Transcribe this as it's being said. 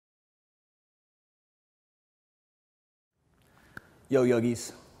Yo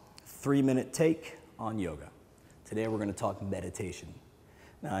yogis, 3-minute take on yoga. Today we're going to talk meditation.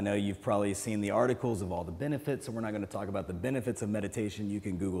 Now I know you've probably seen the articles of all the benefits, and we're not going to talk about the benefits of meditation. You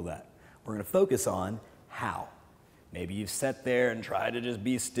can Google that. We're going to focus on how. Maybe you've sat there and tried to just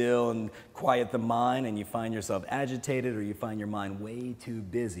be still and quiet the mind, and you find yourself agitated, or you find your mind way too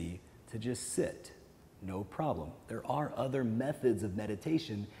busy to just sit. No problem. There are other methods of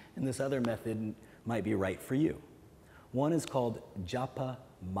meditation, and this other method might be right for you. One is called japa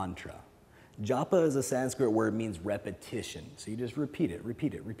mantra. Japa is a Sanskrit word, means repetition. So you just repeat it,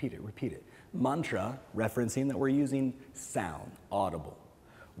 repeat it, repeat it, repeat it. Mantra, referencing that we're using sound, audible.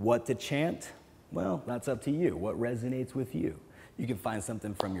 What to chant? Well, that's up to you. What resonates with you? You can find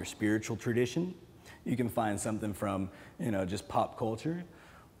something from your spiritual tradition. You can find something from, just pop culture.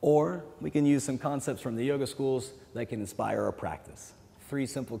 Or we can use some concepts from the yoga schools that can inspire our practice. 3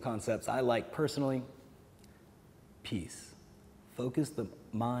 simple concepts I like personally. Peace. Focus the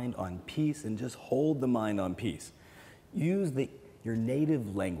mind on peace and just hold the mind on peace. Use your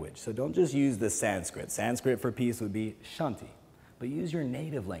native language. So don't just use the Sanskrit. Sanskrit for peace would be shanti. But use your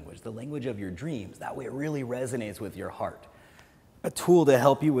native language, the language of your dreams. That way it really resonates with your heart. A tool to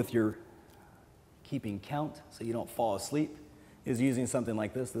help you with your keeping count so you don't fall asleep is using something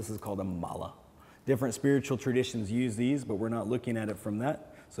like this. This is called a mala. Different spiritual traditions use these, but we're not looking at it from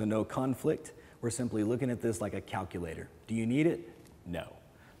that, so no conflict. We're simply looking at this like a calculator. Do you need it? No.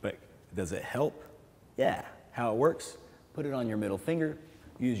 But does it help? Yeah. How it works? Put it on your middle finger,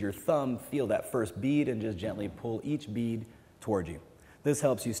 use your thumb, feel that first bead, and just gently pull each bead toward you. This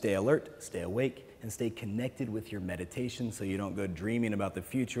helps you stay alert, stay awake, and stay connected with your meditation so you don't go dreaming about the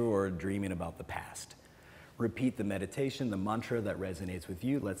future or dreaming about the past. Repeat the meditation, the mantra that resonates with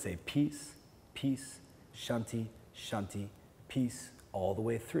you. Let's say peace, peace, shanti, shanti, peace, all the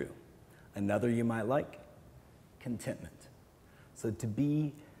way through. Another you might like, contentment. So to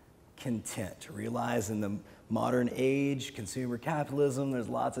be content, realize in the modern age, consumer capitalism, there's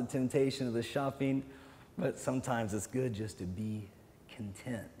lots of temptation of the shopping, but sometimes it's good just to be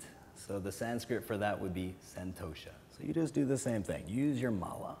content. So the Sanskrit for that would be santosha. So you just do the same thing. Use your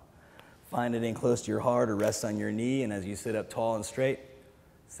mala. Find it in close to your heart or rest on your knee, and as you sit up tall and straight,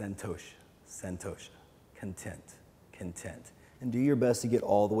 santosha, santosha, content, content. And do your best to get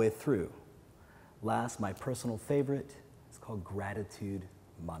all the way through. Last, my personal favorite, is called gratitude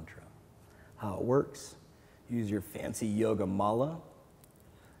mantra. How it works, use your fancy yoga mala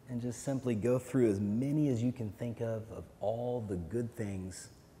and just simply go through as many as you can think of all the good things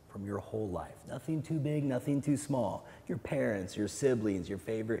from your whole life. Nothing too big, nothing too small. Your parents, your siblings, your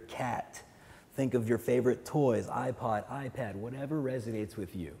favorite cat. Think of your favorite toys, iPod, iPad, whatever resonates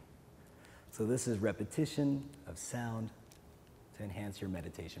with you. So this is repetition of sound to enhance your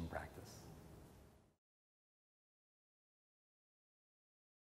meditation practice.